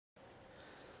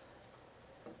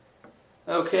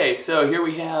Okay, so here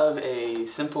we have a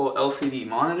simple LCD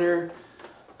monitor.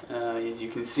 As you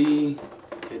can see,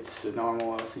 it's a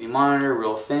normal LCD monitor,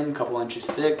 real thin, couple inches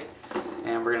thick,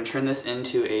 and we're going to turn this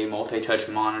into a multi-touch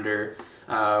monitor.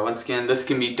 Once again, this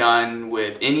can be done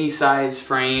with any size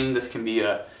frame. This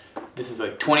is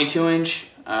like 22-inch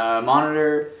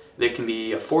monitor. It can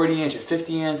be a 40-inch, a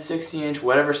 50-inch, 60-inch,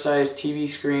 whatever size TV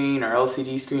screen or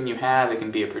LCD screen you have. It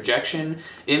can be a projection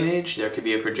image. There could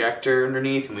be a projector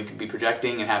underneath, and we could be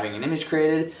projecting and having an image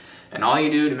created. And all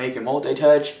you do to make it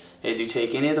multi-touch is you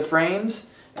take any of the frames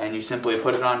and you simply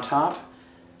put it on top.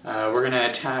 We're going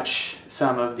to attach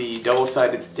some of the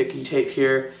double-sided sticky tape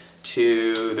here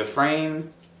to the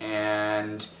frame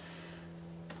and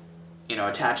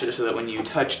attach it so that when you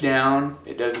touch down,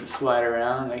 it doesn't slide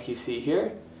around like you see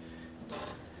here.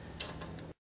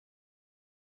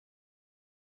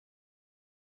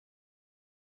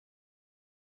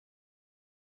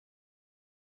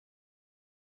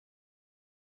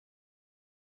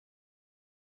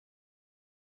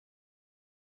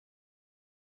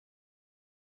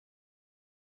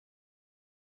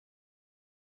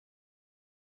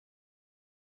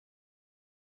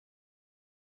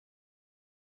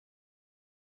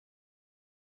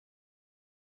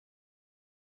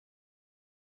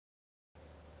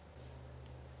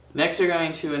 Next, we're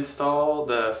going to install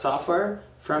the software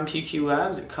from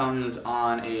PeauProductions. It comes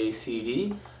on a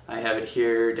CD. I have it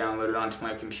here downloaded onto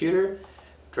my computer.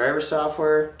 Driver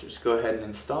software, just go ahead and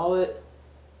install it.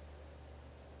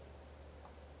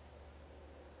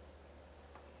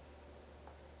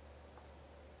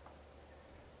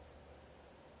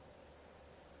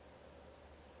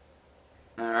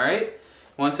 Alright,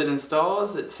 once it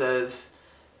installs, it says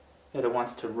that it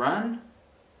wants to run.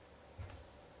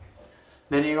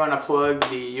 Then you're going to plug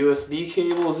the USB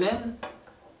cables in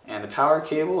and the power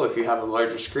cable. If you have a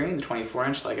larger screen, the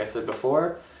 24-inch, like I said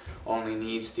before, only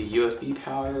needs the USB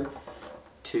power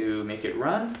to make it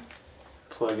run.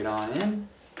 Plug it on in.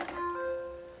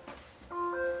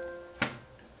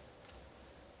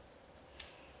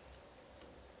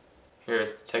 Here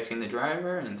it's detecting the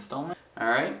driver and installing.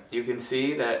 Alright, you can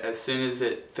see that as soon as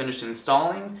it finished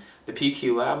installing, the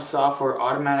PeauProductions software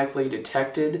automatically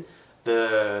detected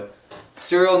the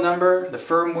serial number, the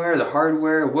firmware, the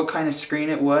hardware, what kind of screen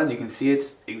it was. You can see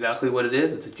it's exactly what it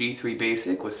is. It's a G3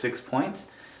 Basic with 6 points.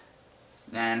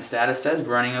 And status says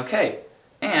running okay.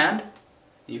 And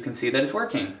you can see that it's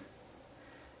working.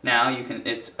 Now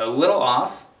it's a little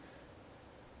off,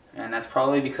 and that's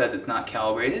probably because it's not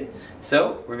calibrated.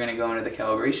 So we're going to go into the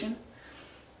calibration.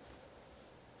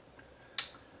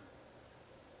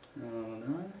 Hold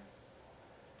on.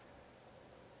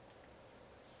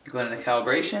 Go into the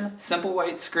calibration, simple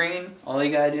white screen. All you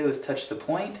gotta do is touch the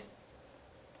point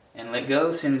and let go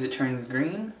as soon as it turns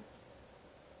green.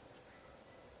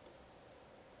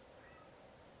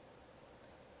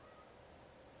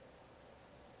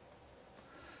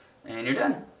 And you're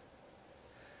done.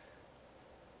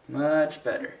 Much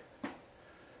better.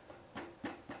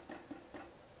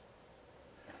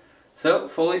 So,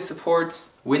 fully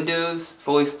supports Windows,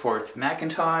 fully supports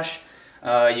Macintosh.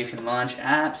 You can launch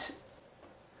apps.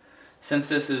 Since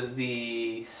this is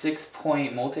the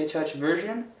 6-point multi-touch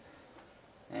version,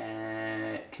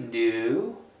 and it can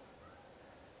do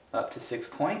up to 6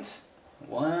 points.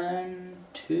 1,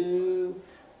 2,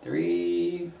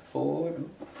 3, 4,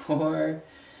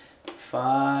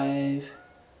 5.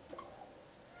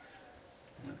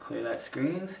 I'll clear that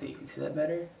screen so you can see that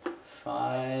better.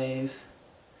 5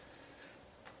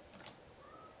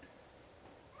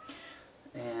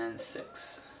 and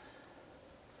 6.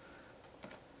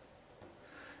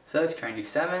 So if you try and do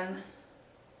 7,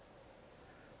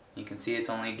 you can see it's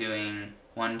only doing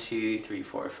 1, 2, 3,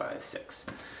 4, 5, 6.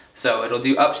 So it'll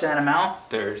do up to that amount.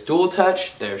 There's dual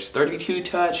touch, there's 32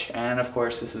 touch, and of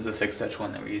course this is a 6 touch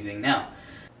one that we're using now.